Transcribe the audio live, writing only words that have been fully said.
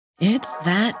It's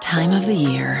that time of the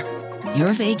year.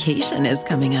 Your vacation is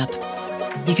coming up.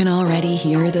 You can already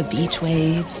hear the beach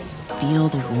waves, feel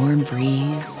the warm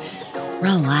breeze,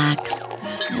 relax,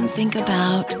 and think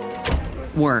about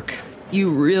work.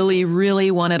 You really, really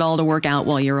want it all to work out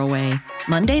while you're away.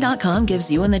 Monday.com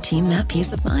gives you and the team that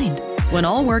peace of mind. When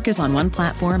all work is on one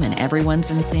platform and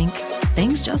everyone's in sync,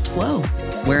 things just flow.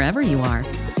 Wherever you are,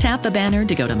 tap the banner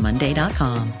to go to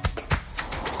Monday.com.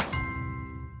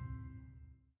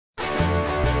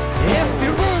 If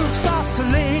your roof starts to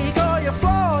leak or your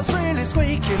floor's really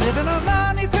squeak, you live in a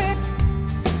money pit.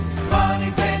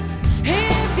 Money pit.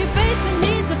 If your basement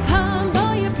needs a pump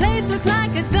or your place looks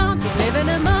like a dump, you live in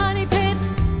a money pit.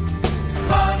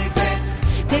 Money pit.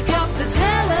 Pick up the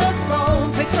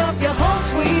telephone, fix up your home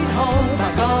sweet home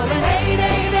by calling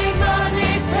 888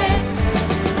 Money Pit.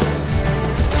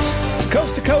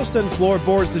 Coast to coast and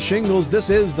floorboards to shingles, this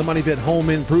is the Money Pit Home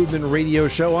Improvement Radio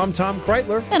Show. I'm Tom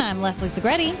Kraeutler. And I'm Leslie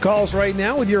Segrete. Call us right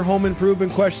now with your home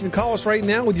improvement question. Call us right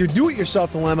now with your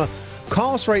do-it-yourself dilemma.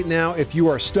 Call us right now if you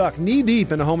are stuck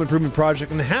knee-deep in a home improvement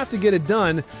project and have to get it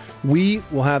done. We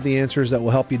will have the answers that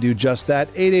will help you do just that.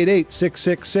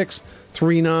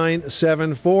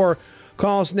 888-666-3974.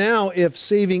 Call us now if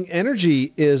saving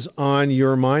energy is on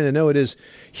your mind. I know it is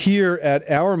here at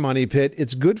our Money Pit.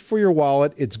 It's good for your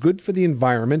wallet. It's good for the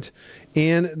environment.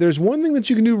 And there's one thing that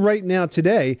you can do right now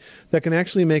today that can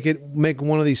actually make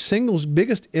one of these singles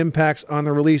biggest impacts on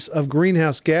the release of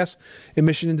greenhouse gas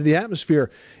emission into the atmosphere.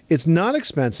 It's not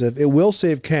expensive. It will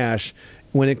save cash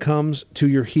when it comes to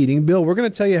your heating bill. We're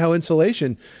going to tell you how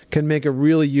insulation can make a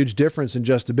really huge difference in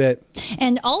just a bit.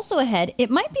 And also ahead, it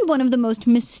might be one of the most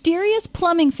mysterious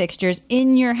plumbing fixtures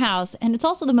in your house, and it's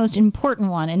also the most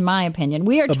important one, in my opinion.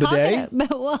 We are talking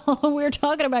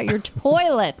about your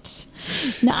toilet,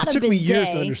 not a bidet. It took me years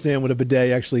to understand what a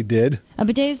bidet actually did. A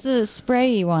bidet is the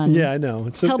sprayy one. Yeah, I know.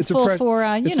 It's helpful for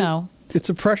It's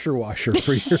a pressure washer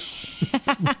for your...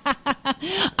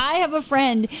 I have a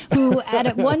friend who,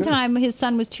 at one time, his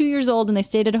son was 2 years old, and they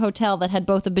stayed at a hotel that had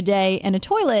both a bidet and a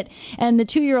toilet. And the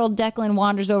 2-year-old Declan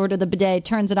wanders over to the bidet,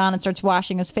 turns it on, and starts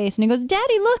washing his face. And he goes,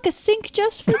 "Daddy, look, a sink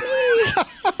just for me."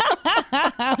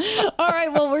 All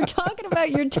right, well, we're talking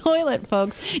about your toilet,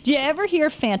 folks. Do you ever hear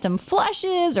phantom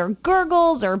flushes or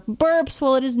gurgles or burps?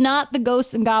 Well, it is not the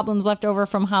ghosts and goblins left over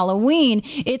from Halloween.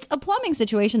 It's a plumbing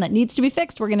situation that needs to be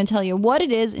fixed. We're going to tell you what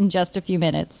it is in just a few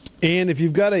minutes. And if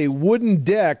you've got a wooden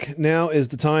deck, now is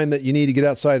the time that you need to get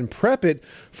outside and prep it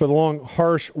for the long,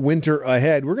 harsh winter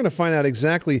ahead. We're going to find out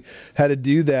exactly how to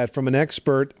do that from an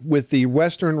expert with the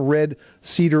Western Red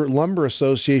Cedar Lumber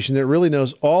Association that really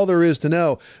knows all there is to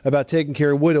know about taking care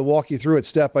of wood. He'll walk you through it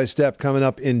step by step coming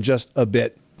up in just a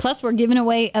bit. Plus, we're giving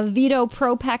away a Vito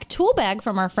Pro Pack tool bag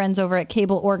from our friends over at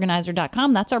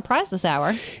cableorganizer.com. That's our prize this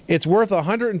hour. It's worth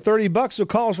 $130, so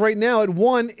call us right now at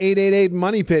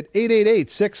 1-888-MONEY-PIT,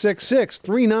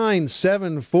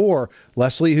 888-666-3974.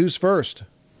 Leslie, who's first?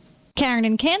 Karen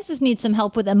in Kansas needs some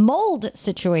help with a mold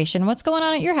situation. What's going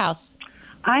on at your house?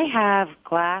 I have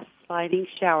glass sliding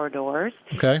shower doors.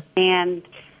 Okay. And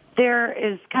there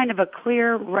is kind of a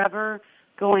clear rubber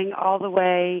going all the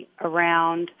way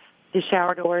around the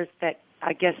shower doors that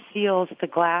I guess seals the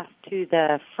glass to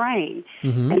the frame.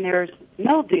 Mm-hmm. And there's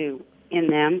mildew in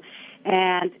them.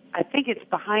 And I think it's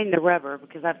behind the rubber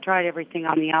because I've tried everything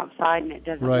on the outside and it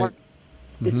doesn't work.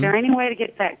 Mm-hmm. Is there any way to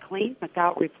get that clean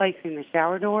without replacing the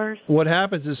shower doors? What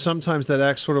happens is sometimes that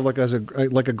acts sort of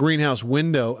like a greenhouse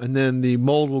window, and then the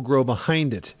mold will grow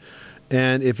behind it.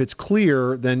 And if it's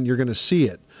clear, then you're going to see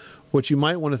it. What you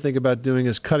might want to think about doing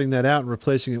is cutting that out and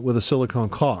replacing it with a silicone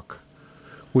caulk,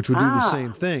 which would do the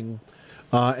same thing.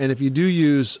 And if you do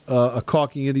use a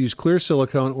caulk, you can either use clear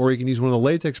silicone or you can use one of the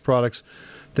latex products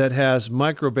that has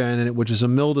Microban in it, which is a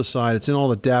mildicide. It's in all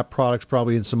the DAP products,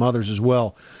 probably in some others as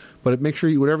well. But make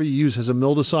sure whatever you use has a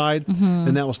mildicide,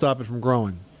 and that will stop it from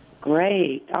growing.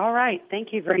 Great. All right.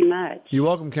 Thank you very much. You're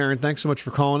welcome, Karen. Thanks so much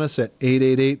for calling us at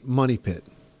 888-MONEY-PIT.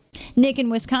 Nick in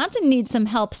Wisconsin needs some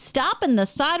help stopping the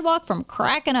sidewalk from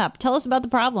cracking up. Tell us about the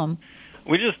problem.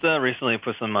 We just recently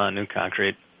put some new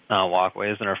concrete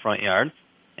walkways in our front yard,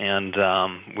 and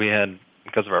we had,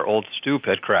 because of our old stoop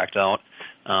had cracked out,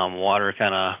 water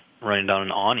kind of running down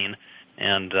an awning,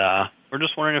 and we're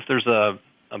just wondering if there's a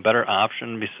better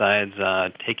option besides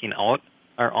taking out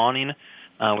our awning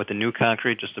with the new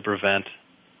concrete just to prevent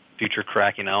future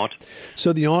cracking out.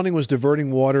 So the awning was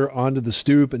diverting water onto the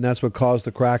stoop, and that's what caused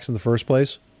the cracks in the first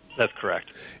place? That's correct.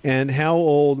 And how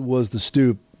old was the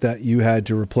stoop that you had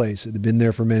to replace? It had been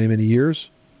there for many, many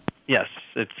years? Yes,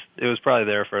 it was probably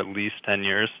there for at least 10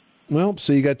 years. Well,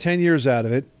 so you got 10 years out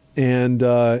of it, and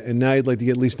now you'd like to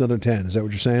get at least another 10. Is that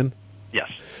what you're saying? Yes.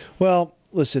 Well,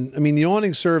 listen, I mean, the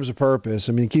awning serves a purpose.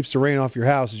 I mean, it keeps the rain off your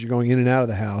house as you're going in and out of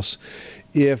the house.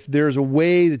 If there's a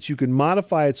way that you can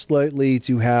modify it slightly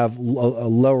to have a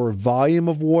lower volume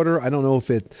of water, I don't know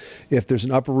if there's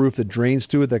an upper roof that drains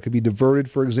to it that could be diverted,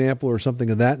 for example, or something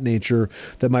of that nature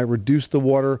that might reduce the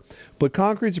water. But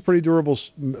concrete's a pretty durable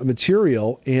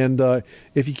material, and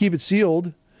if you keep it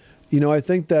sealed, I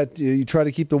think that you try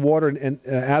to keep the water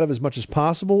out of as much as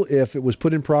possible if it was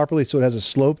put in properly so it has a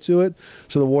slope to it,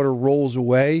 so the water rolls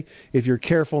away. If you're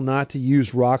careful not to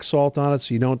use rock salt on it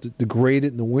so you don't degrade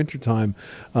it in the wintertime,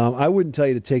 I wouldn't tell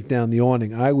you to take down the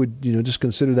awning. I would just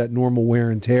consider that normal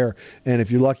wear and tear, and if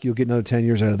you're lucky, you'll get another 10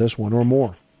 years out of this one or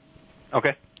more.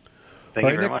 Okay.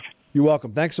 Thank you very much. You're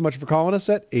welcome. Thanks so much for calling us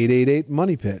at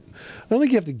 888-MONEY-PIT. I don't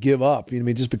think you have to give up,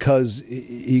 just because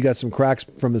you got some cracks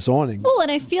from this awning. Well, and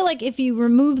I feel like if you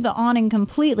remove the awning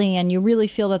completely and you really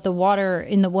feel that the water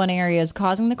in the one area is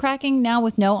causing the cracking, now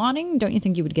with no awning, don't you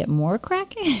think you would get more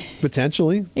cracking?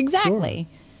 Potentially. Exactly.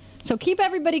 Sure. So keep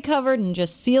everybody covered and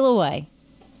just seal away.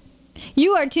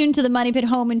 You are tuned to the Money Pit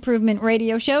Home Improvement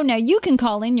Radio Show. Now, you can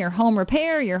call in your home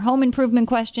repair, your home improvement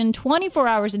question 24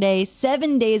 hours a day,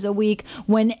 7 days a week,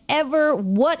 whenever,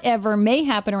 whatever may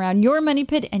happen around your Money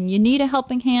Pit and you need a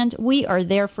helping hand, we are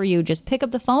there for you. Just pick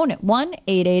up the phone at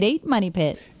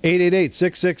 1-888-MONEY-PIT.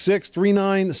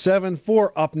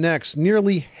 888-666-3974. Up next,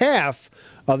 nearly half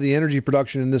of the energy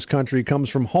production in this country comes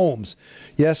from homes.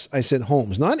 Yes, I said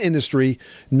homes. Not industry,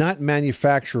 not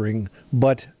manufacturing,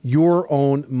 but your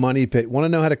own money pit. Want to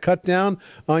know how to cut down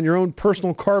on your own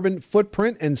personal carbon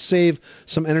footprint and save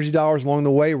some energy dollars along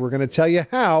the way? We're going to tell you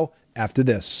how after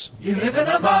this. You live in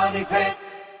a money pit.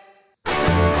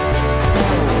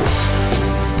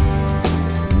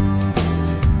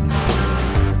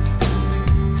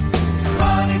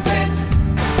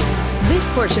 This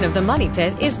portion of the Money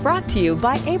Pit is brought to you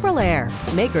by Aprilaire,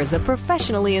 makers of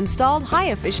professionally installed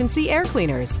high-efficiency air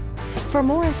cleaners. For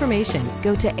more information,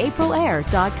 go to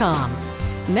aprilaire.com.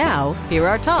 Now, here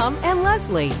are Tom and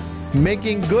Leslie.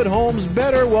 Making good homes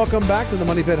better. Welcome back to the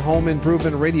Money Pit Home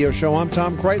Improvement Radio Show. I'm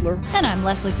Tom Kraeutler. And I'm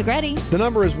Leslie Segrete. The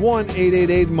number is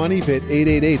 1-888-MONEY-PIT,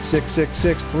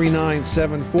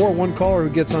 888-666-3974. One caller who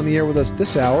gets on the air with us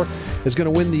this hour is going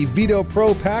to win the Vito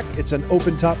Pro Pack. It's an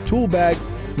open-top tool bag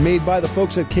made by the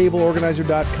folks at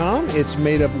cableorganizer.com. It's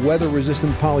made of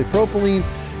weather-resistant polypropylene,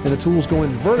 and the tools go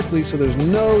in vertically, so there's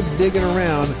no digging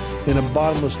around in a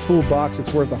bottomless toolbox.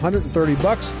 It's worth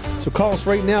 $130. So call us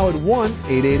right now at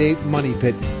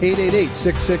 1-888-MONEY-PIT,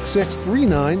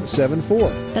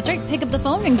 888-666-3974. That's right. Pick up the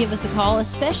phone and give us a call,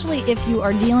 especially if you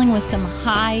are dealing with some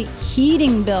high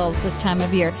heating bills this time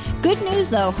of year. Good news,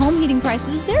 though. Home heating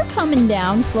prices, they're coming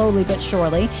down slowly but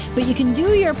surely, but you can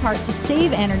do your part to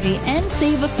save energy and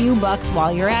save a few bucks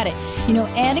while you're at it.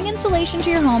 Adding insulation to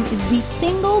your home is the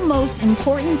single most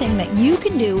important thing that you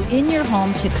can do in your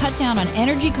home to cut down on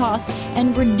energy costs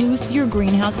and reduce your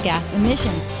greenhouse gas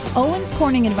emissions. Owens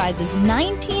Corning advises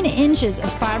 19 inches of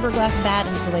fiberglass batt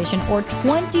insulation or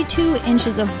 22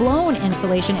 inches of blown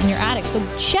insulation in your attic. So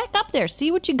check up there,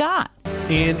 see what you got.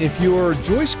 And if your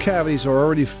joist cavities are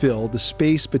already filled, the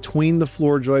space between the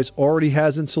floor joists already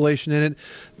has insulation in it,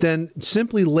 then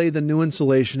simply lay the new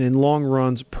insulation in long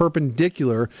runs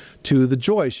perpendicular to the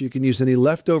joist. You can use any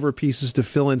leftover pieces to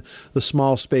fill in the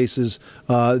small spaces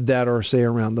that are, say,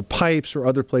 around the pipes or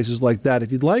other places like that.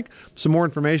 If you'd like some more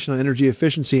information on energy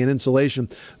efficiency and insulation,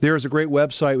 there is a great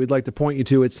website we'd like to point you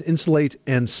to. It's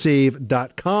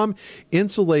insulateandsave.com.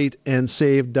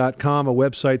 Insulateandsave.com, a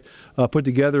website put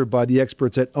together by the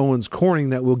experts at Owens Corning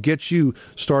that will get you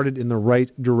started in the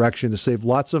right direction to save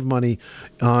lots of money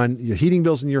on your heating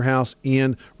bills in your house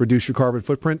and reduce your carbon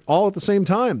footprint all at the same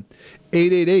time.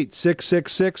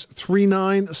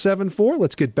 888-666-3974.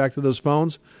 Let's get back to those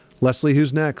phones. Leslie,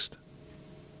 who's next?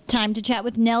 Time to chat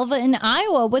with Nelva in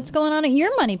Iowa. What's going on at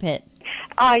your money pit?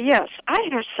 Yes, I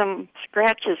have some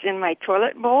scratches in my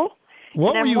toilet bowl.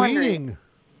 What were you eating?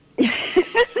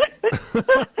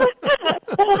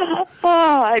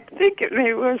 I think it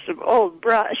maybe was some old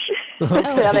brush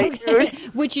that I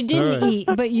used. Which you didn't eat,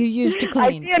 but you used to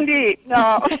clean. I didn't eat,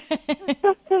 no.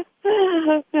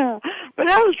 No. But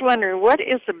I was wondering, what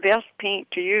is the best paint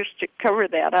to use to cover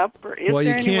that up? Or is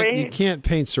there any way? You can't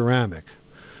paint ceramic.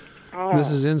 Oh.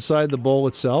 This is inside the bowl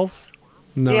itself.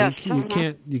 No, yes, you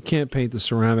can't paint the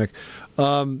ceramic.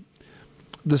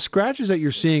 The scratches that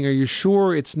you're seeing, are you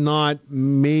sure it's not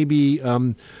maybe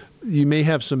you may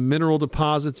have some mineral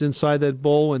deposits inside that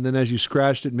bowl, and then as you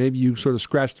scratched it, maybe you sort of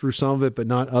scratched through some of it, but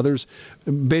not others?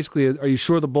 Basically, are you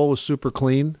sure the bowl is super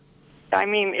clean? I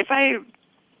mean, if I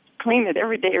clean it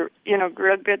every day, real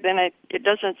good, then it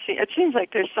doesn't seem. It seems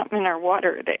like there's something in our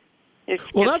water that is.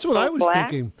 Well, that's what I was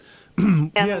thinking.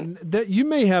 You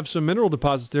may have some mineral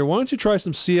deposits there. Why don't you try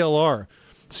some CLR?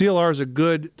 CLR is a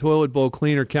good toilet bowl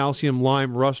cleaner, calcium,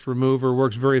 lime, rust remover,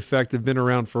 works very effective, been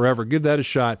around forever. Give that a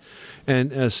shot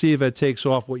and see if it takes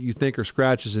off what you think are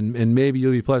scratches, and maybe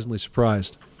you'll be pleasantly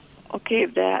surprised. Okay,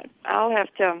 that I'll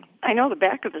have to. I know the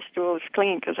back of the stool is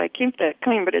clean because I keep that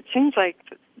clean, but it seems like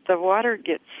the water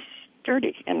gets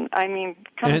dirty, and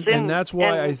comes in. And that's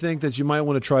why I think that you might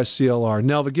want to try CLR.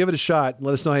 Nelva, give it a shot.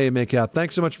 Let us know how you make out.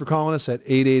 Thanks so much for calling us at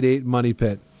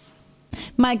 888-MONEY-PIT.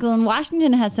 Michael in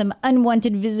Washington has some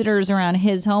unwanted visitors around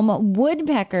his home.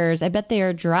 Woodpeckers. I bet they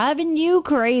are driving you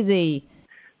crazy.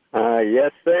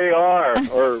 Yes, they are.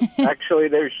 Or actually,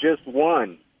 there's just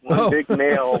one big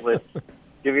male that's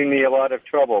giving me a lot of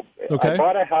trouble. Okay. I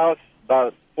bought a house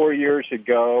about 4 years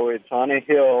ago. It's on a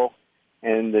hill,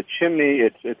 and the chimney,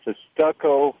 it's a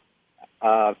stucco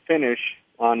finish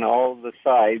on all the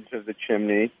sides of the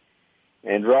chimney.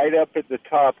 And right up at the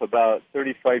top, about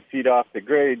 35 feet off the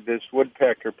grade, this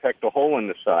woodpecker pecked a hole in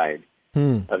the side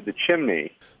of the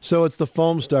chimney. So it's the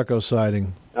foam stucco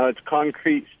siding. No, it's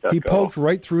concrete stucco. He poked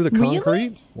right through the concrete?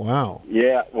 Really? Wow.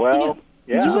 Yeah, well,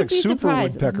 yeah. He's like be super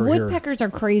surprised. woodpecker here. Woodpeckers are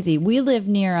crazy. We live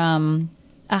near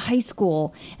a high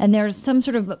school, and there's some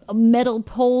sort of metal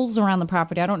poles around the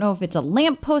property. I don't know if it's a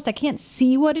lamp post. I can't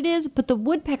see what it is, but the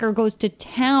woodpecker goes to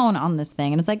town on this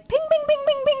thing, and it's like ping, ping, ping,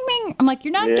 ping, ping, ping. I'm like,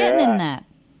 you're not getting in that.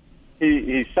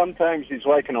 He sometimes he's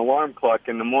like an alarm clock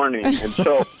in the morning, and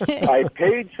so I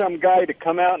paid some guy to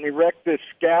come out and erect this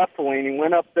scaffolding. He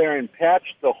went up there and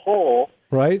patched the hole.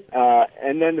 Right.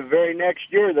 And then the very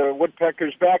next year, the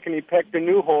woodpecker's back, and he pecked a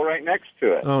new hole right next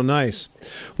to it. Oh, nice.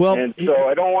 Well, and so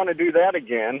I don't want to do that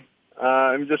again.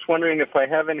 I'm just wondering if I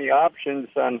have any options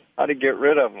on how to get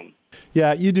rid of them.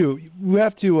 Yeah, you do. We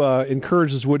have to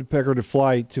encourage this woodpecker to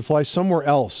fly somewhere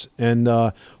else, and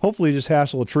hopefully just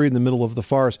hassle a tree in the middle of the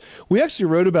forest. We actually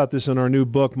wrote about this in our new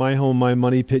book, My Home, My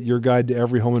Money Pit, Your Guide to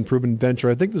Every Home Improvement Venture.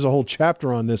 I think there's a whole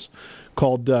chapter on this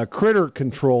called Critter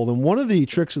Control, and one of the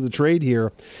tricks of the trade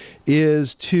here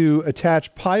is to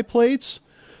attach pie plates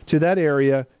to that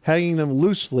area, hanging them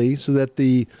loosely so that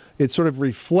it sort of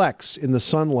reflects in the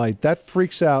sunlight. That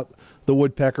freaks out the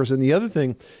woodpeckers. And the other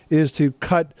thing is to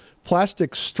cut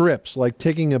plastic strips, like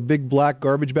taking a big black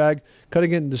garbage bag,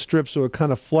 cutting it into strips so it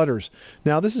kind of flutters.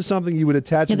 Now, this is something you would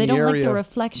attach in the area. They don't like the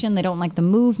reflection. They don't like the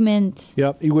movement.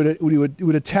 Yep. You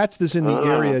would attach this in the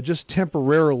area just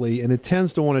temporarily, and it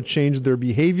tends to want to change their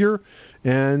behavior.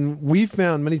 And we've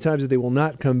found many times that they will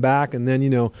not come back, and then,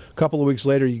 a couple of weeks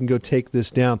later, you can go take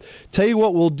this down. Tell you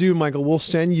what we'll do, Michael. We'll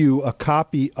send you a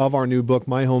copy of our new book,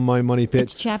 My Home, My Money Pit.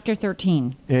 It's chapter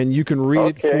 13. And you can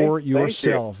read it for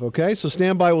yourself, okay? So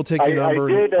stand by. We'll take your number.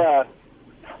 I did,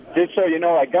 just so you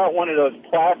know, I got one of those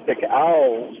plastic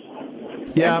owls.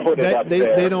 Yeah,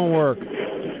 they don't work.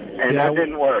 And that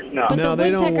didn't work, no. But no, the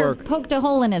they don't woodpecker work. poked a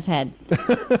hole in his head.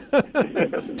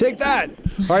 Take that.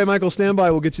 All right, Michael, stand by.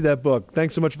 We'll get you that book.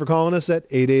 Thanks so much for calling us at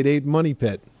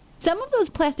 888-MONEY-PIT. Some of those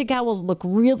plastic owls look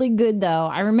really good, though.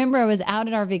 I remember I was out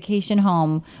at our vacation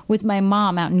home with my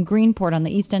mom out in Greenport on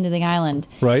the east end of the island.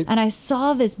 Right. And I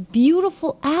saw this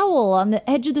beautiful owl on the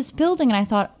edge of this building, and I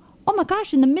thought, oh my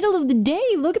gosh, in the middle of the day,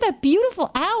 look at that beautiful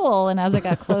owl. And as I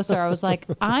got closer, I was like,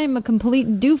 I'm a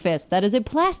complete doofus. That is a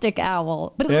plastic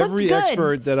owl. But it looked good. Every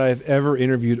expert that I've ever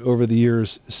interviewed over the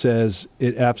years says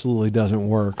it absolutely doesn't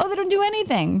work. Oh, they don't do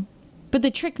anything. But they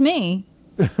tricked me.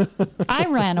 I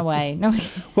ran away. No.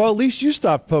 Well, at least you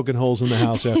stopped poking holes in the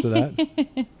house after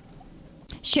that.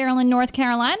 Cheryl in North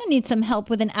Carolina needs some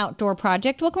help with an outdoor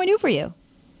project. What can we do for you?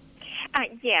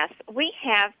 Yes, we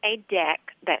have a deck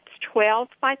that's 12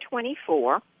 by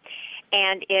 24,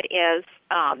 and it is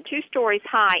 2 stories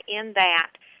high in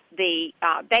that the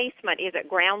basement is at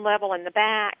ground level in the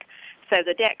back, so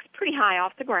the deck's pretty high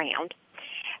off the ground.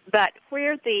 But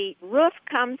where the roof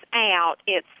comes out,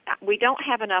 we don't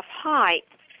have enough height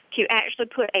to actually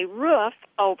put a roof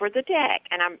over the deck,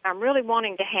 and I'm really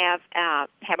wanting to have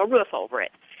a roof over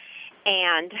it.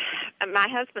 And my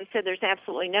husband said there's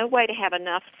absolutely no way to have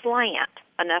enough slant,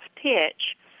 enough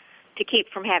pitch, to keep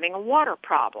from having a water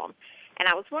problem. And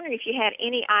I was wondering if you had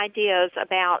any ideas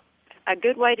about a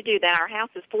good way to do that. Our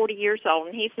house is 40 years old,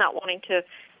 and he's not wanting to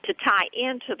tie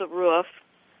into the roof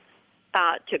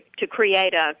to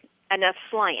create enough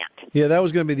slant. Yeah, that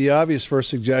was going to be the obvious first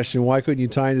suggestion. Why couldn't you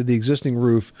tie into the existing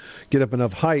roof, get up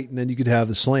enough height, and then you could have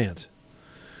the slant?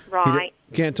 Right.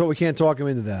 We can't talk him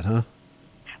into that, huh?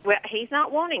 Well, he's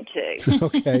not wanting to.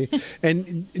 Okay.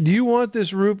 And do you want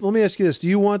this roof? Let me ask you this: do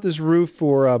you want this roof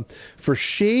for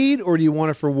shade, or do you want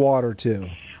it for water too?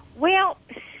 Well,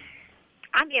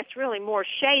 I guess really more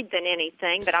shade than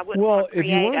anything, but I wouldn't Well, want to if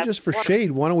you want it just for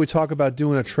shade, why don't we talk about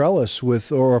doing a trellis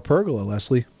or a pergola,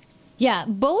 Leslie? Yeah,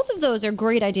 both of those are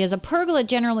great ideas. A pergola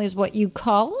generally is what you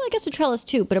call, well, I guess a trellis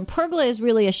too, but a pergola is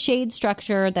really a shade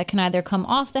structure that can either come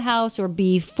off the house or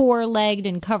be four-legged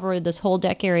and cover this whole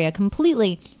deck area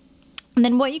completely. And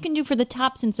then what you can do for the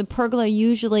top, since a pergola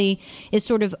usually is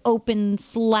sort of open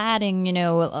slatting,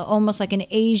 almost like an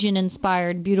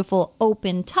Asian-inspired, beautiful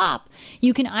open top,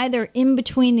 you can either, in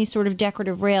between these sort of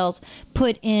decorative rails,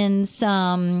 put in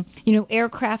some,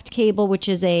 aircraft cable, which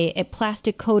is a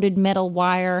plastic-coated metal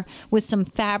wire with some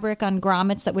fabric on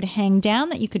grommets that would hang down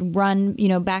that you could run,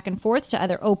 back and forth to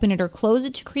either open it or close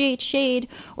it to create shade,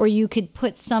 or you could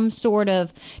put some sort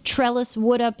of trellis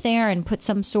wood up there and put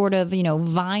some sort of,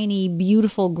 viney,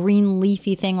 beautiful green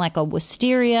leafy thing like a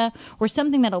wisteria or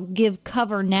something that'll give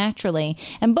cover naturally.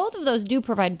 And both of those do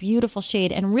provide beautiful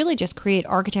shade and really just create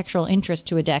architectural interest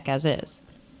to a deck as is.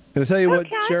 And I tell you what,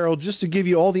 Cheryl, just to give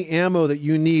you all the ammo that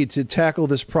you need to tackle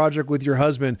this project with your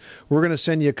husband, we're going to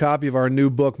send you a copy of our new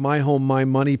book, My Home, My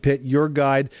Money Pit, your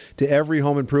guide to every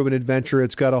home improvement adventure.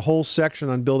 It's got a whole section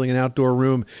on building an outdoor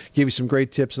room, give you some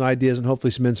great tips and ideas and hopefully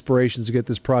some inspirations to get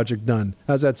this project done.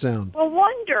 How's that sound? Well,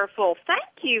 wonderful. Thank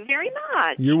you very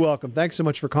much. You're welcome. Thanks so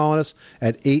much for calling us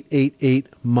at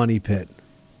 888-MONEY-PIT.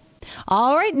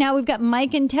 All right, now we've got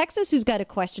Mike in Texas who's got a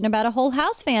question about a whole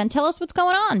house fan. Tell us what's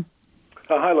going on.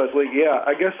 Hi, Leslie. Yeah,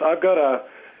 I guess I've got a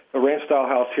ranch-style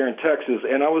house here in Texas,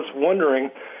 and I was wondering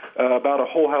about a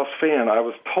whole house fan. I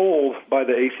was told by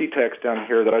the AC techs down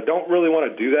here that I don't really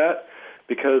want to do that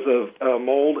because of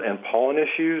mold and pollen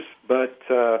issues, but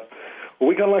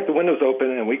we kind of like the windows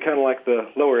open, and we kind of like the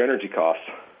lower energy costs.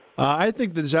 I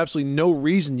think there's absolutely no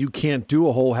reason you can't do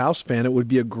a whole house fan. It would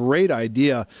be a great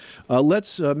idea.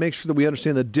 Let's make sure that we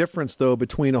understand the difference, though,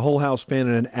 between a whole house fan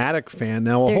and an attic fan.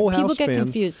 Now, a whole house fan... People get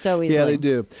confused so easily. Yeah, they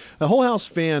do. A whole house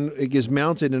fan is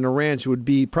mounted in a ranch. It would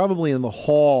be probably in the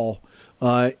hall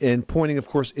and pointing, of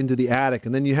course, into the attic.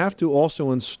 And then you have to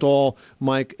also install,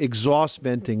 Mike, exhaust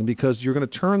venting because you're going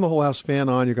to turn the whole house fan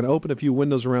on. You're going to open a few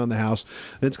windows around the house,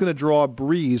 and it's going to draw a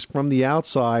breeze from the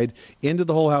outside into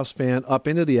the whole house fan, up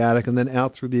into the attic, and then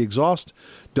out through the exhaust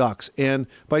ducts. And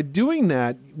by doing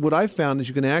that, what I found is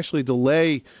you can actually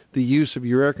delay the use of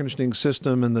your air conditioning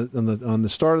system on the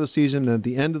start of the season and at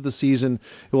the end of the season.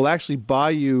 It will actually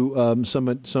buy you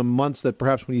some months that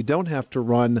perhaps when you don't have to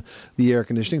run the air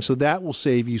conditioning. So that will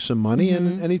save you some money. Mm-hmm.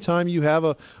 And anytime you have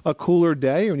a cooler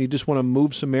day or you just want to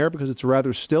move some air because it's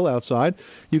rather still outside,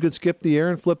 you can skip the air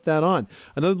and flip that on.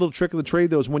 Another little trick of the trade,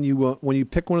 though, is when you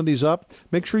pick one of these up,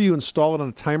 make sure you install it on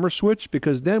a timer switch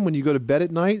because then when you go to bed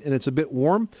at night and it's a bit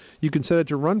warm, you can set it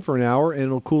to run for an hour and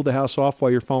it'll cool the house off while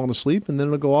you're falling asleep, and then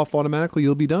it'll go off automatically.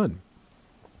 You'll be done.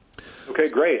 Okay,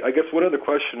 great. I guess one other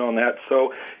question on that.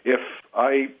 So if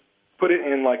I put it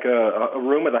in like a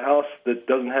room of the house that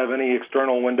doesn't have any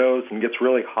external windows and gets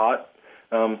really hot,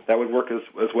 that would work as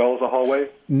well as a hallway?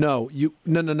 No.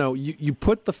 You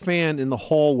put the fan in the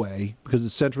hallway because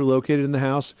it's centrally located in the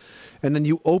house, and then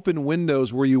you open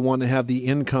windows where you want to have the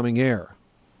incoming air.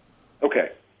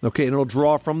 Okay, and it'll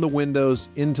draw from the windows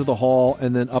into the hall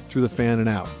and then up through the fan and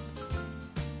out.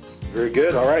 Very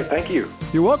good. All right, thank you.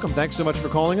 You're welcome. Thanks so much for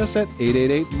calling us at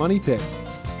 888-MONEY-PIT.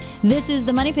 This is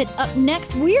the Money Pit. Up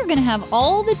next, we are going to have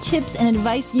all the tips and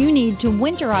advice you need to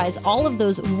winterize all of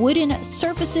those wooden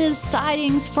surfaces,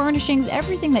 sidings, furnishings,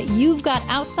 everything that you've got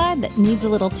outside that needs a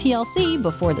little TLC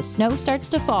before the snow starts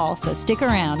to fall. So stick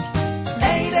around.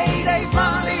 888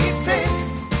 Money Pit.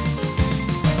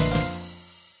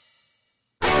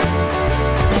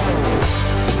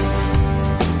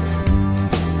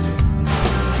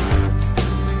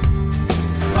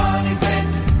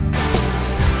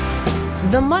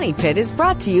 The Money Pit is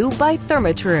brought to you by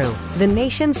Therma-Tru, the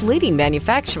nation's leading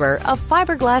manufacturer of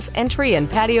fiberglass entry and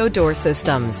patio door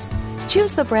systems.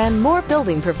 Choose the brand more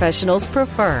building professionals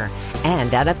prefer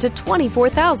and add up to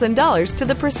 $24,000 to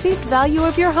the perceived value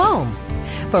of your home.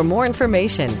 For more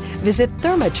information, visit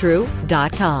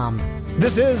thermatru.com.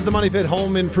 This is the Money Pit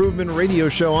Home Improvement Radio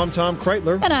Show. I'm Tom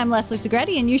Kraeutler. And I'm Leslie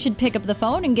Segrete, and you should pick up the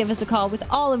phone and give us a call with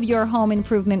all of your home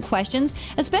improvement questions,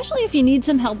 especially if you need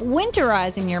some help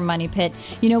winterizing your money pit.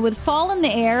 You know, with fall in the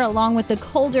air, along with the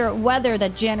colder weather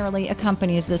that generally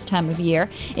accompanies this time of year,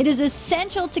 it is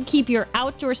essential to keep your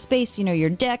outdoor space, you know, your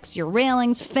decks, your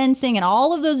railings, fencing, and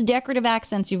all of those decorative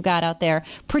accents you've got out there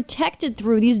protected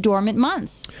through these dormant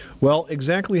months. Well,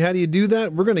 exactly how do you do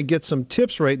that? We're going to get some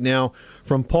tips right now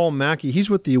from Paul Mackey.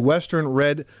 He's with the Western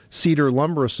Red Cedar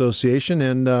Lumber Association,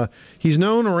 and he's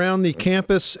known around the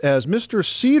campus as Mr.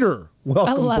 Cedar.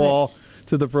 Welcome, Paul,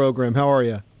 to the program. How are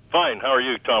you? Fine. How are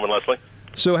you, Tom and Leslie?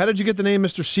 So how did you get the name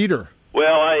Mr. Cedar?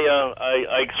 Well,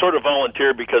 I sort of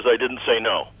volunteered because I didn't say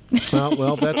no.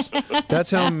 Well,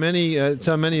 that's how many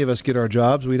of us get our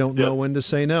jobs. We don't know when to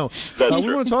say no. We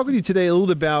want to talk with you today a little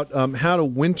bit about how to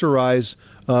winterize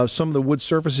some of the wood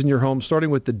surface in your home, starting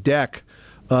with the deck.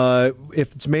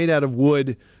 If it's made out of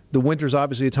wood, the winter's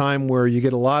obviously a time where you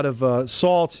get a lot of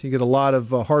salt, you get a lot of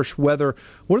harsh weather.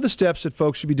 What are the steps that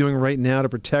folks should be doing right now to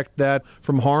protect that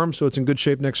from harm so it's in good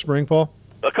shape next spring, Paul?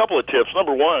 A couple of tips.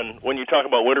 Number one, when you talk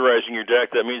about winterizing your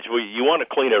deck, that means you want to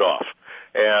clean it off.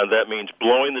 And that means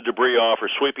blowing the debris off or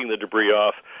sweeping the debris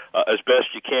off as best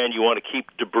you can. You want to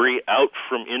keep debris out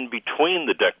from in between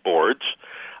the deck boards.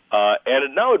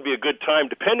 And now would be a good time,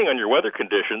 depending on your weather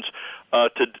conditions,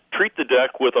 to treat the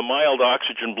deck with a mild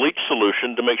oxygen bleach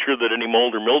solution to make sure that any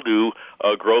mold or mildew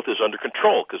growth is under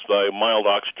control, because the mild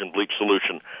oxygen bleach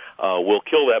solution will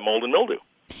kill that mold and mildew.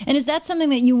 And is that something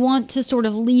that you want to sort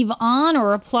of leave on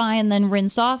or apply and then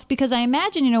rinse off? Because I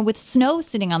imagine, with snow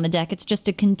sitting on the deck, it's just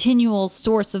a continual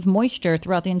source of moisture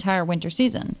throughout the entire winter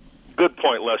season. Good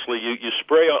point, Leslie. You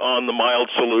spray on the mild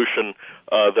solution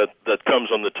that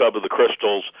comes on the tub of the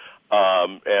crystals,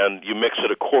 and you mix it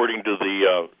according to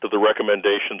the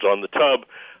recommendations on the tub.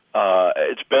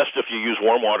 It's best if you use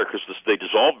warm water because they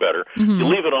dissolve better. Mm-hmm. You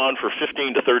leave it on for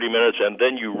 15 to 30 minutes, and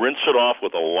then you rinse it off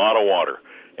with a lot of water.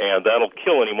 And that'll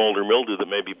kill any mold or mildew that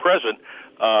may be present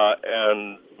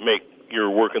and make your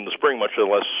work in the spring much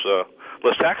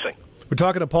less taxing. We're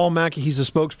talking to Paul Mackey. He's the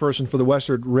spokesperson for the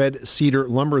Western Red Cedar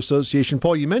Lumber Association.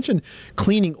 Paul, you mentioned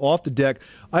cleaning off the deck.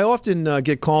 I often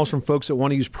get calls from folks that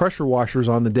want to use pressure washers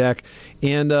on the deck,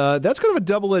 and that's kind of a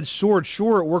double-edged sword.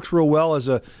 Sure, it works real well as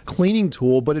a cleaning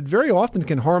tool, but it very often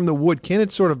can harm the wood. Can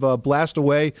it sort of blast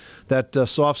away that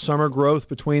soft summer growth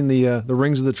between the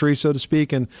rings of the tree, so to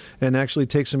speak, and actually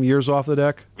take some years off the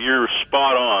deck? You're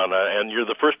spot on, and you're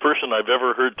the first person I've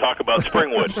ever heard talk about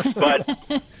springwood. But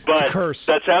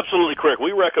that's absolutely correct.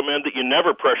 We recommend that you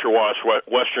never pressure wash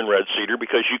Western Red Cedar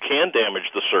because you can damage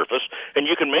the surface, and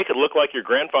you can make it look like your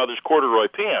grandfather's corduroy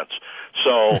pants.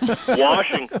 So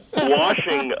washing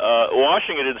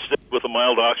it instead with a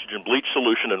mild oxygen bleach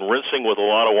solution and rinsing with a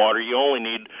lot of water, you only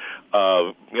need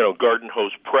garden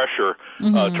hose pressure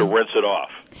to rinse it off.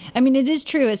 I mean, it is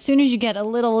true. As soon as you get a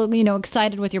little,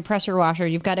 excited with your pressure washer,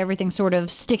 you've got everything sort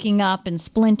of sticking up and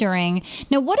splintering.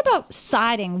 Now, what about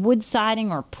siding, wood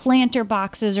siding or planter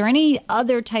boxes or any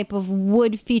other type of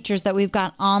wood features that we've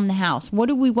got on the house? What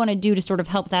do we want to do to sort of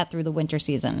help that through the winter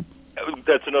season?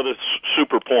 That's another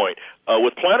super point.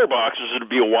 With planter boxes, it would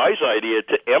be a wise idea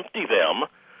to empty them.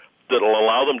 That'll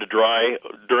allow them to dry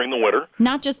during the winter.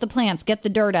 Not just the plants, get the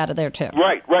dirt out of there too.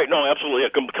 Right. No, absolutely.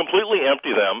 Completely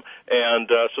empty them, and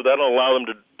so that'll allow them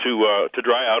to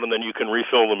dry out, and then you can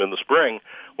refill them in the spring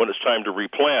when it's time to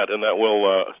replant, and that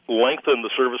will lengthen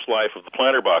the service life of the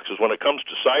planter boxes. When it comes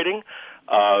to siding,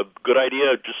 good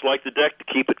idea, just like the deck, to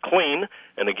keep it clean,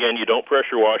 and again, you don't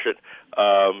pressure wash it,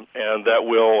 and that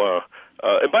will...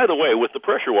 and by the way, with the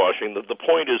pressure washing, the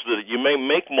point is that you may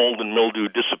make mold and mildew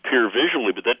disappear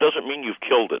visually, but that doesn't mean you've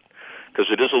killed it, because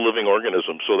it is a living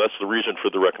organism. So that's the reason for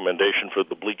the recommendation for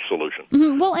the bleach solution.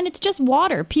 Mm-hmm. Well, and it's just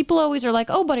water. People always are like,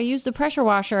 oh, but I use the pressure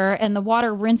washer, and the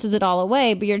water rinses it all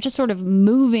away, but you're just sort of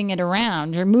moving it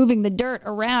around. You're moving the dirt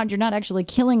around. You're not actually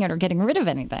killing it or getting rid of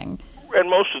anything. And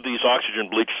most of these oxygen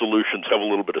bleach solutions have a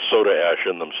little bit of soda ash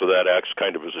in them, so that acts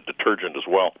kind of as a detergent as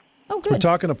well. Oh, good. We're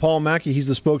talking to Paul Mackey. He's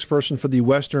the spokesperson for the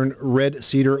Western Red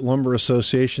Cedar Lumber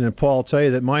Association. And Paul, I'll tell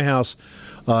you that my house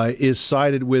is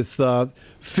sided with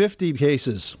 50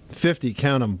 cases, 50,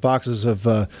 count them, boxes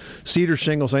of cedar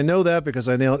shingles. I know that because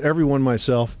I nailed every one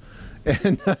myself.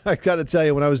 And I got to tell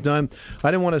you, when I was done,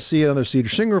 I didn't want to see another cedar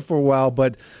shingle for a while,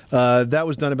 but that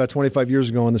was done about 25 years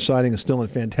ago, and the siding is still in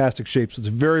fantastic shape. So it's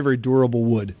very, very durable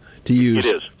wood to use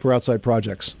for outside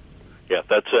projects. Yeah,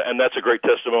 that's a great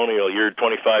testimonial. You're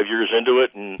 25 years into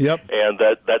it, and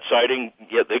that siding,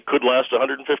 it could last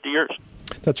 150 years.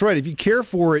 That's right. If you care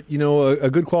for it, a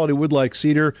good quality wood like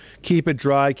cedar, keep it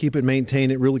dry, keep it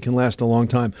maintained. It really can last a long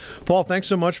time. Paul, thanks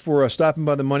so much for stopping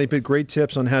by the Money Pit. Great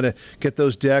tips on how to get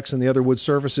those decks and the other wood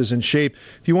surfaces in shape.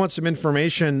 If you want some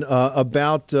information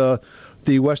about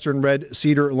the Western Red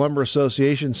Cedar Lumber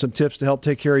Association, some tips to help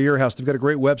take care of your house, they've got a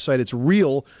great website. It's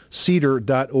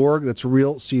realcedar.org. That's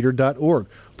realcedar.org.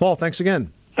 Paul, thanks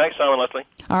again. Thanks, Simon Leslie.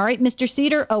 All right, Mr.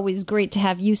 Cedar, always great to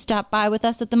have you stop by with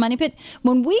us at the Money Pit.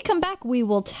 When we come back, we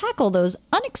will tackle those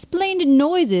unexplained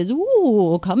noises,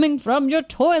 coming from your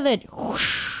toilet.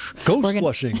 Ghost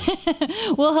flushing.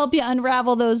 We'll help you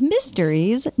unravel those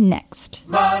mysteries next.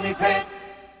 Money Pit.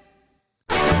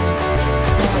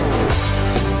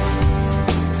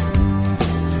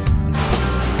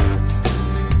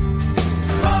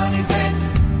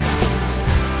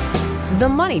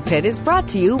 Money Pit is brought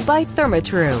to you by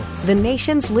Therma-Tru, the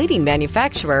nation's leading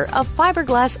manufacturer of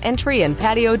fiberglass entry and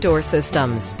patio door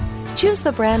systems. Choose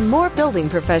the brand more building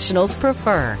professionals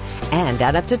prefer and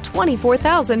add up to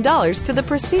 $24,000 to the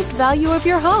perceived value of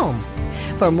your home.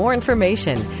 For more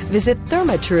information, visit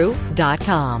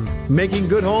thermatru.com. Making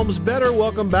good homes better.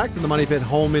 Welcome back to the Money Pit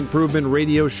Home Improvement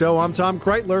Radio Show. I'm Tom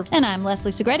Kraeutler. And I'm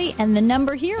Leslie Segrete. And the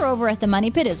number here over at the Money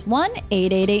Pit is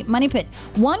 1-888-MONEY-PIT.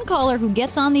 One caller who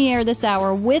gets on the air this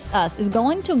hour with us is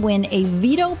going to win a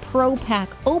Vito Pro Pack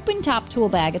open top tool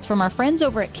bag. It's from our friends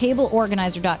over at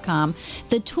cableorganizer.com.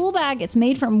 The tool bag, it's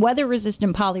made from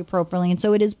weather-resistant polypropylene,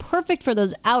 so it is perfect for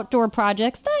those outdoor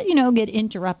projects that, get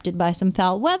interrupted by some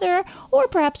foul weather or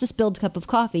perhaps a spilled cup of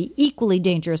coffee. Equally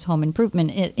dangerous home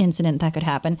improvement incident that could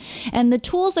happen. And the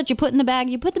tools that you put in the bag,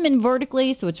 you put them in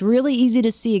vertically, so it's really easy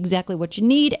to see exactly what you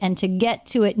need and to get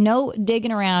to it. No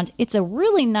digging around. It's a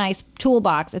really nice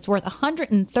toolbox. It's worth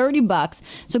 $130.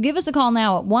 So give us a call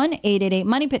now at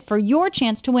 1-888-MONEY-PIT for your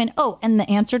chance to win. Oh, and the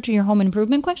answer to your home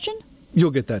improvement question?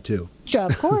 You'll get that too. Sure,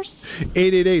 of course.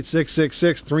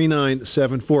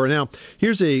 888-666-3974. Now,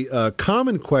 here's a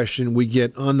common question we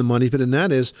get on the Money Pit, and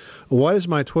that is, why does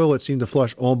my toilet seem to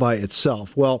flush all by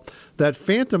itself? Well, that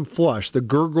phantom flush, the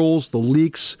gurgles, the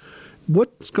leaks,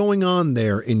 what's going on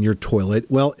there in your toilet?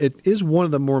 Well, it is one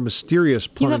of the more mysterious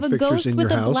plumbing fixtures in your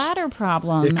house. You have a ghost with a bladder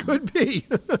problem. It could be.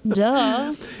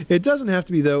 Duh. It doesn't have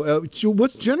to be, though.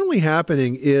 What's generally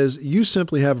happening is you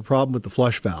simply have a problem with the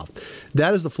flush valve.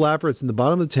 That is the flapper. It's in the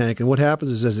bottom of the tank, and what happens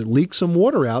is as it leaks some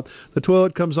water out, the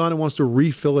toilet comes on and wants to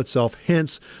refill itself,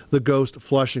 hence the ghost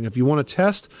flushing. If you want to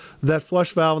test that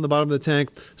flush valve in the bottom of the tank,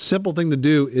 simple thing to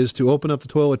do is to open up the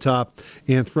toilet top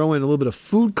and throw in a little bit of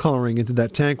food coloring into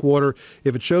that tank water.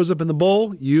 If it shows up in the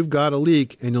bowl, you've got a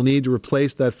leak, and you'll need to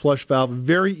replace that flush valve.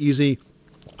 Very easy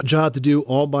job to do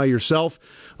all by yourself.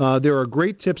 There are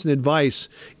great tips and advice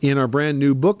in our brand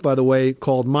new book, by the way,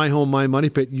 called My Home, My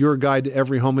Money Pit, Your Guide to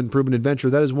Every Home Improvement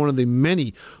Adventure. That is one of the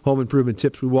many home improvement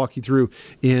tips we walk you through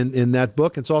in that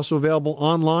book. It's also available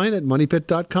online at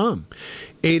moneypit.com.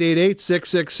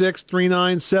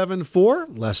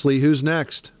 888-666-3974. Leslie, who's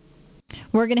next?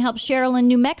 We're going to help Cheryl in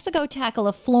New Mexico tackle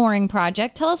a flooring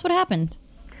project. Tell us what happened.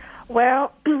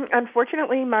 Well,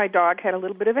 unfortunately, my dog had a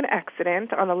little bit of an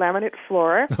accident on the laminate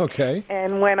floor. Okay.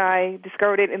 And when I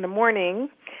discovered it in the morning,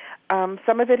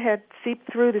 some of it had seeped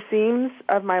through the seams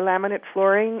of my laminate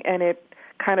flooring, and it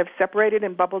kind of separated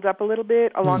and bubbled up a little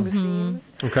bit along the seams.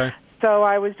 Okay. So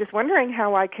I was just wondering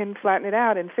how I can flatten it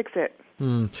out and fix it.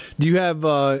 Do you have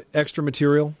extra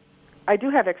material? I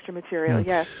do have extra material,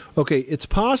 yes. Okay, it's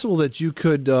possible that you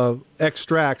could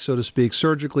extract, so to speak,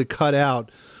 surgically cut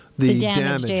out the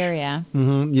damaged area.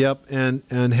 Yep,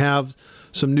 and have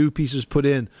some new pieces put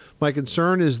in. My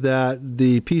concern is that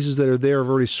the pieces that are there have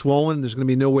already swollen. There's going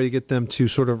to be no way to get them to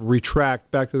sort of retract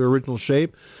back to their original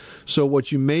shape. So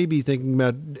what you may be thinking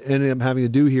about ending up having to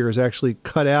do here is actually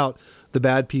cut out the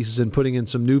bad pieces and putting in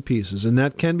some new pieces. And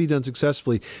that can be done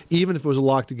successfully, even if it was a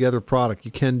locked-together product.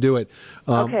 You can do it.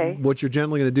 Okay. What you're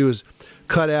generally going to do is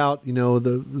cut out,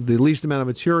 the least amount of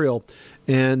material,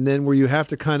 and then where you have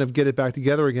to kind of get it back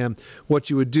together again, what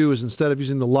you would do is instead of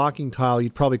using the locking tile,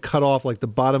 you'd probably cut off like the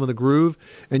bottom of the groove,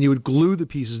 and you would glue the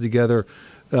pieces together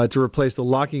to replace the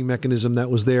locking mechanism that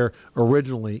was there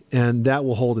originally, and that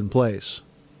will hold in place.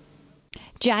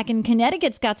 Jack in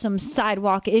Connecticut's got some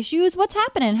sidewalk issues. What's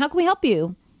happening? How can we help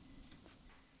you?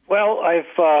 Well, I've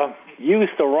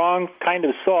used the wrong kind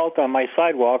of salt on my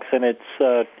sidewalks, and it's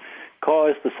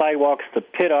caused the sidewalks to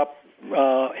pit up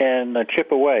and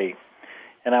chip away.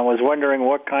 And I was wondering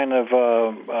what kind of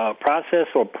process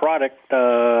or product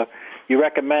you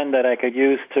recommend that I could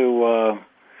use to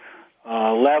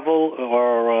level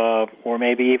or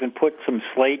maybe even put some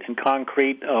slate and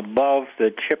concrete above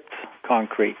the chipped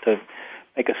concrete to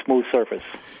make a smooth surface.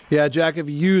 Yeah, Jack, if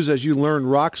you use, as you learn,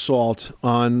 rock salt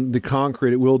on the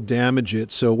concrete, it will damage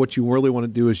it. So what you really want to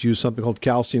do is use something called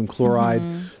calcium chloride,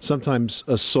 sometimes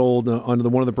sold under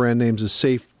one of the brand names is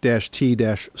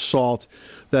Safe-T-Salt.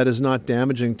 That is not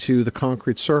damaging to the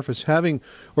concrete surface. Having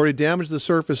already damaged the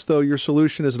surface, though, your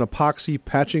solution is an epoxy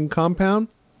patching compound.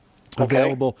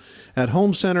 Available at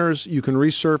home centers. You can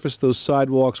resurface those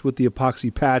sidewalks with the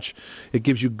epoxy patch. It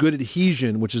gives you good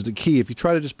adhesion, which is the key. If you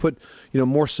try to just put,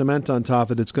 more cement on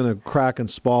top of it, it's going to crack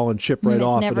and spall and chip right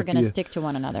off. It's never going to stick to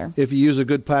one another. If you use a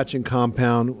good patching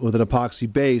compound with an epoxy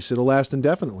base, it'll last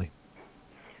indefinitely.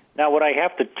 Now, would I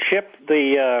have to chip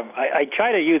the? I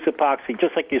tried to use epoxy,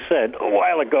 just like you said, a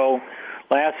while ago,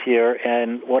 last year,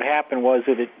 and what happened was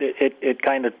that it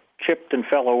kind of chipped and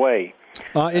fell away.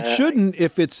 It shouldn't.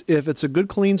 If it's a good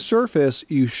clean surface,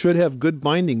 you should have good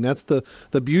binding. That's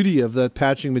the beauty of that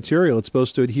patching material. It's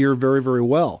supposed to adhere very, very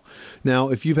well. Now,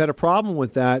 if you've had a problem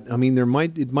with that, I mean,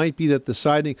 it might be that the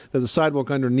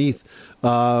sidewalk underneath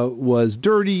was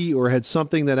dirty or had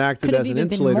something that acted as an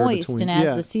insulator. Could have even been moist, and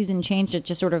as the season changed, it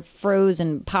just sort of froze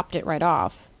and popped it right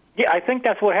off. Yeah, I think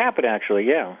that's what happened, actually,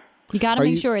 yeah. You got to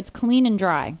make sure it's clean and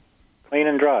dry. Clean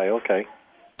and dry, okay.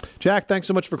 Jack, thanks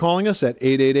so much for calling us at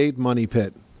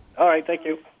 888-MONEY-PIT. All right, thank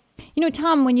you. You know,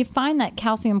 Tom, when you find that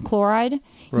calcium chloride,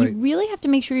 you really have to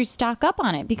make sure you stock up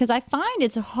on it, because I find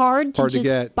it's hard to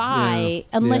just buy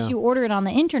unless you order it on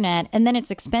the internet, and then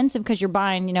it's expensive because you're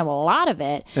buying, a lot of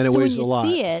it. And it weighs a lot. So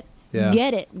when you see it,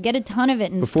 get it. Get a ton of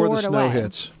it and before store it away.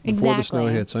 Before the snow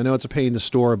hits. I know it's a pain to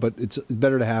store, but it's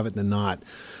better to have it than not.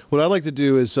 What I like to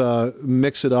do is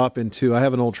mix it up into, I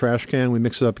have an old trash can. We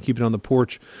mix it up and keep it on the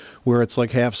porch where it's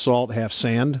like half salt, half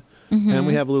sand. Mm-hmm. And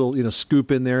we have a little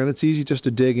scoop in there, and it's easy just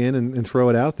to dig in and throw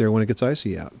it out there when it gets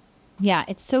icy out. Yeah,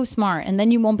 it's so smart. And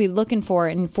then you won't be looking for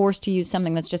it and forced to use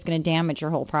something that's just going to damage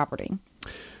your whole property.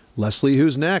 Leslie,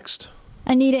 who's next?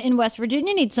 Anita in West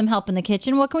Virginia needs some help in the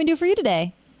kitchen. What can we do for you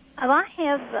today? I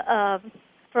have a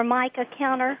Formica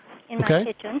counter in my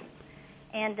kitchen,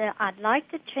 and I'd like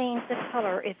to change the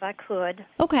color if I could.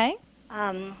 Okay.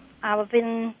 I've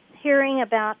been hearing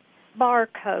about bar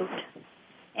coat,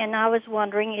 and I was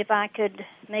wondering if I could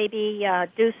maybe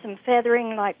do some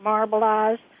feathering like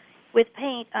marbleized with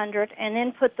paint under it, and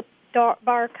then put the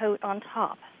bar coat on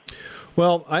top.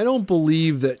 Well, I don't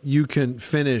believe that you can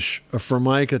finish a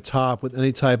Formica top with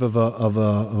any type of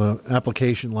a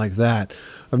application like that.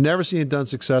 I've never seen it done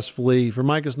successfully.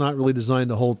 Formica's not really designed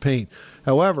to hold paint.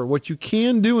 However, what you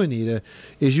can do, Anita,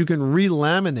 is you can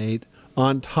relaminate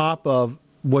on top of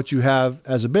what you have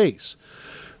as a base.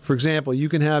 For example, you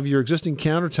can have your existing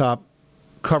countertop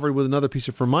covered with another piece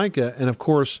of Formica, and of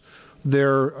course,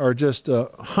 there are just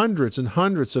hundreds and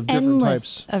hundreds of different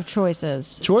types of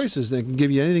choices that can give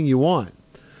you anything you want.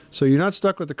 So you're not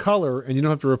stuck with the color, and you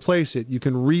don't have to replace it. You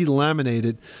can relaminate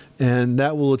it, and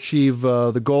that will achieve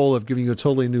the goal of giving you a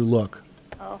totally new look.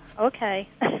 Oh, okay.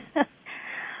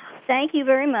 Thank you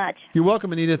very much. You're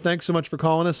welcome, Anita. Thanks so much for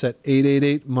calling us at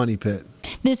 888-MONEY-PIT.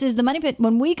 This is the Money Pit.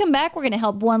 When we come back, we're going to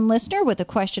help one listener with a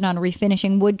question on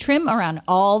refinishing wood trim around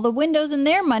all the windows in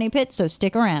their Money Pit, so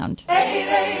stick around.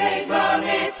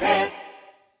 888-MONEY-PIT.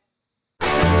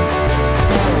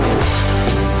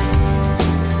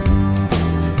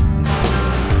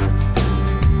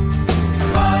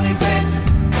 Money Pit.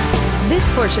 This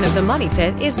portion of the Money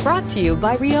Pit is brought to you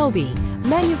by Ryobi,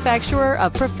 manufacturer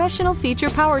of professional feature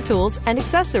power tools and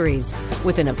accessories,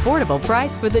 with an affordable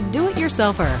price for the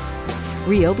do-it-yourselfer.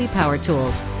 Ryobi Power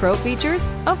Tools, pro features,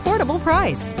 affordable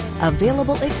price.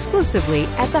 Available exclusively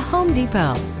at the Home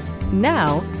Depot.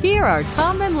 Now, here are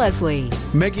Tom and Leslie.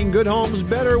 Making good homes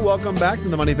better. Welcome back to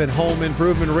the Money Pit Home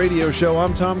Improvement Radio Show.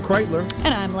 I'm Tom Kraeutler.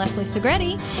 And I'm Leslie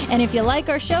Segrete. And if you like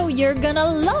our show, you're going to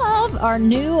love our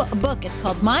new book. It's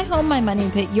called My Home, My Money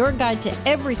Pit, your guide to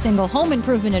every single home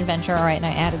improvement adventure. All right, and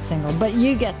I added single, but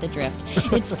you get the drift.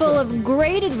 It's full of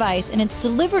great advice, and it's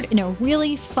delivered in a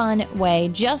really fun way,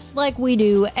 just like we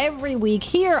do every week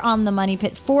here on the Money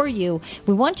Pit for you.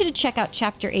 We want you to check out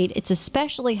Chapter 8. It's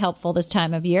especially helpful this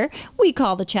time of year. We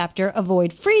call the chapter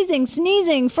Avoid Freezing,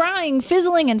 Sneezing, Frying,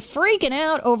 Fizzling, and Freaking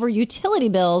Out Over Utility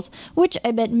Bills, which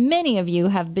I bet many of you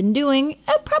have been doing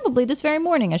probably this very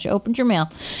morning as you opened your mail.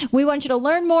 We want you to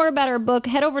learn more about our book.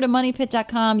 Head over to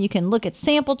moneypit.com. You can look at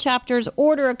sample chapters,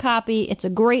 order a copy. It's a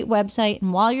great website,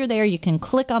 and while you're there, you can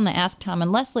click on the Ask Tom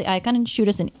and Leslie icon and shoot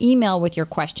us an email with your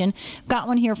question. Got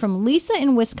one here from Lisa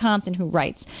in Wisconsin who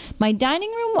writes, my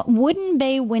dining room wooden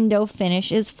bay window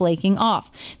finish is flaking off.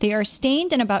 They are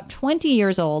stained and about 20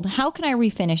 years old. How can I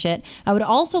refinish it? I would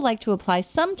also like to apply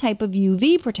some type of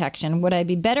UV protection. Would I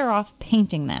be better off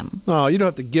painting them? Oh, you don't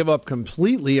have to give up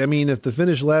completely. I mean, if the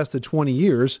finish lasted 20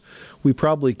 years, we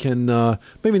probably can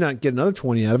maybe not get another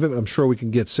 20 out of it, but I'm sure we can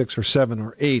get 6 or 7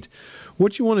 or 8.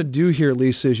 What you want to do here,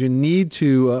 Lisa, is you need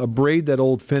to abrade that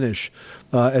old finish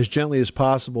as gently as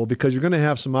possible, because you're going to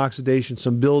have some oxidation,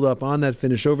 some buildup on that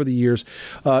finish over the years.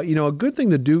 A good thing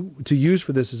to use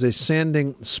for this is a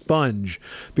sanding sponge,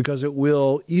 because it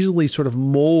will easily sort of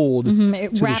mold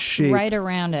it to wraps the shape. Right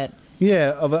around it.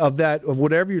 Yeah, of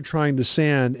whatever you're trying to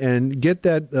sand, and get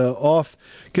that off.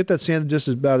 Get that sanded just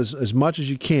about as much as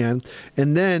you can,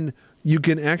 and then you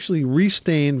can actually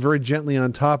restain very gently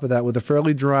on top of that with a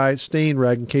fairly dry stain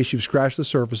rag in case you've scratched the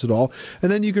surface at all,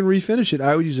 and then you can refinish it.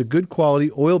 I would use a good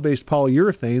quality oil-based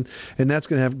polyurethane, and that's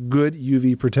going to have good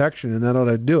UV protection, and that ought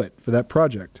to do it for that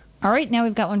project. All right, now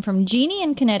we've got one from Jeannie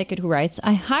in Connecticut who writes,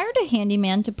 I hired a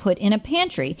handyman to put in a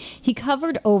pantry. He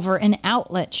covered over an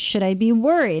outlet. Should I be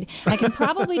worried? I can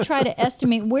probably try to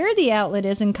estimate where the outlet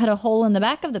is and cut a hole in the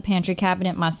back of the pantry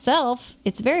cabinet myself.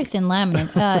 It's very thin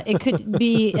laminate. It could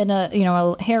be in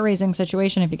a hair-raising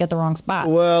situation if you get the wrong spot.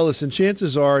 Well, listen,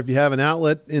 chances are if you have an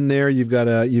outlet in there, you've got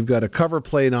a cover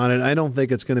plate on it. I don't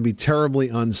think it's going to be terribly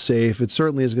unsafe. It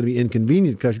certainly is going to be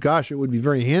inconvenient because, gosh, it would be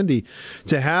very handy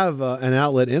to have an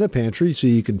outlet in a pantry so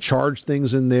you can charge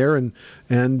things in there and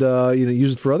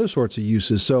use it for other sorts of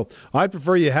uses. So I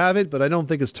prefer you have it, but I don't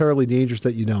think it's terribly dangerous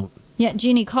that you don't. Yeah,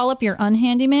 Jeannie, call up your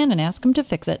unhandyman and ask him to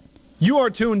fix it. You are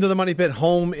tuned to the Money Pit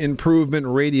Home Improvement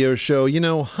Radio Show. You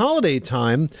know, holiday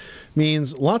time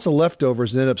means lots of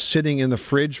leftovers that end up sitting in the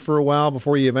fridge for a while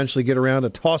before you eventually get around to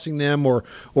tossing them or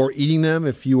eating them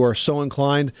if you are so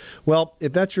inclined. Well,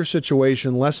 if that's your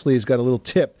situation, Leslie's got a little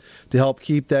tip to help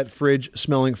keep that fridge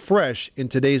smelling fresh in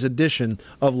today's edition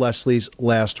of Leslie's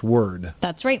Last Word.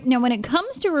 That's right. Now, when it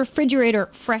comes to refrigerator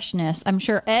freshness, I'm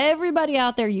sure everybody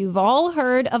out there, you've all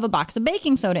heard of a box of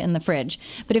baking soda in the fridge.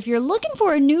 But if you're looking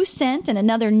for a new scent and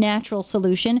another natural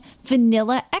solution,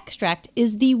 vanilla extract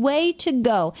is the way to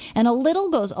go. And a little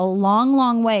goes a long,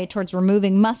 long way towards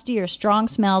removing musty or strong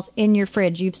smells in your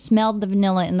fridge. You've smelled the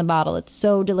vanilla in the bottle. It's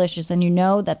so delicious, and you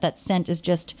know that scent is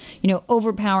just,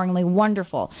 overpoweringly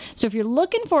wonderful. So if you're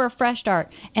looking for a fresh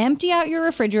start, empty out your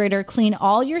refrigerator, clean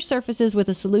all your surfaces with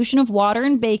a solution of water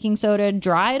and baking soda,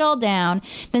 dry it all down,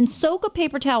 then soak a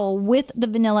paper towel with the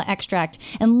vanilla extract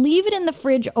and leave it in the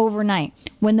fridge overnight.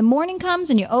 When the morning comes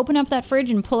and you open up that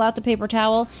fridge and pull out the paper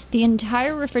towel, the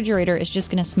entire refrigerator is just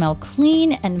going to smell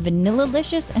clean and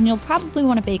vanilla-licious, and you'll probably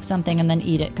want to bake something and then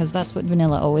eat it, because that's what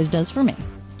vanilla always does for me.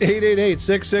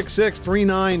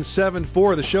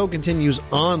 888-666-3974. The show continues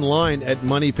online at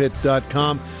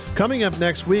moneypit.com. Coming up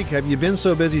next week, have you been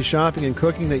so busy shopping and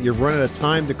cooking that you've run out of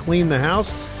time to clean the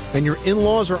house and your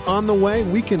in-laws are on the way?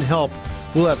 We can help.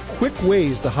 We'll have quick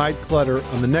ways to hide clutter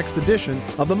on the next edition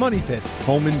of the Money Pit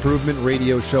Home Improvement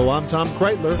Radio Show. I'm Tom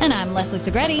Kraeutler. And I'm Leslie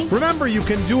Segrete. Remember, you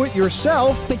can do it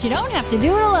yourself, but you don't have to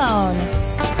do it alone.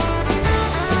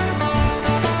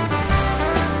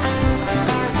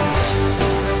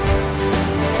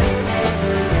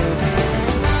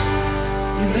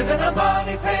 You live in a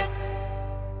money pit.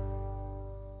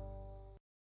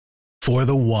 For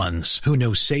the ones who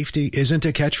know safety isn't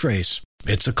a catchphrase,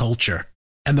 it's a culture.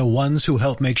 And the ones who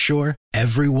help make sure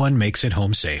everyone makes it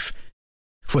home safe.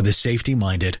 For the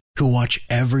safety-minded who watch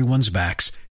everyone's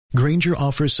backs, Grainger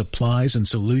offers supplies and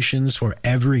solutions for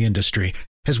every industry,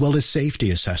 as well as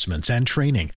safety assessments and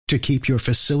training to keep your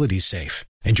facilities safe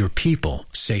and your people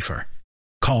safer.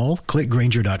 Call, click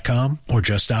Grainger.com, or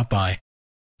just stop by.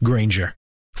 Grainger,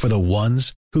 for the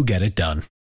ones who get it done.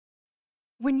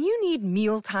 When you need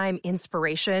mealtime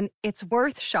inspiration, it's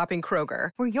worth shopping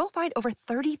Kroger, where you'll find over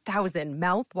 30,000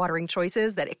 mouth-watering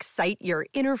choices that excite your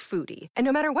inner foodie. And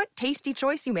no matter what tasty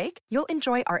choice you make, you'll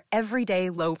enjoy our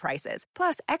everyday low prices,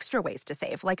 plus extra ways to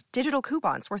save, like digital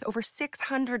coupons worth over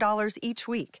 $600 each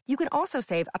week. You can also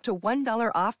save up to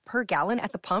 $1 off per gallon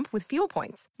at the pump with fuel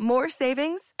points. More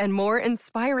savings and more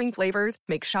inspiring flavors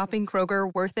make shopping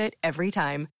Kroger worth it every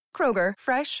time. Kroger,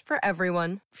 fresh for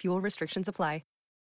everyone. Fuel restrictions apply.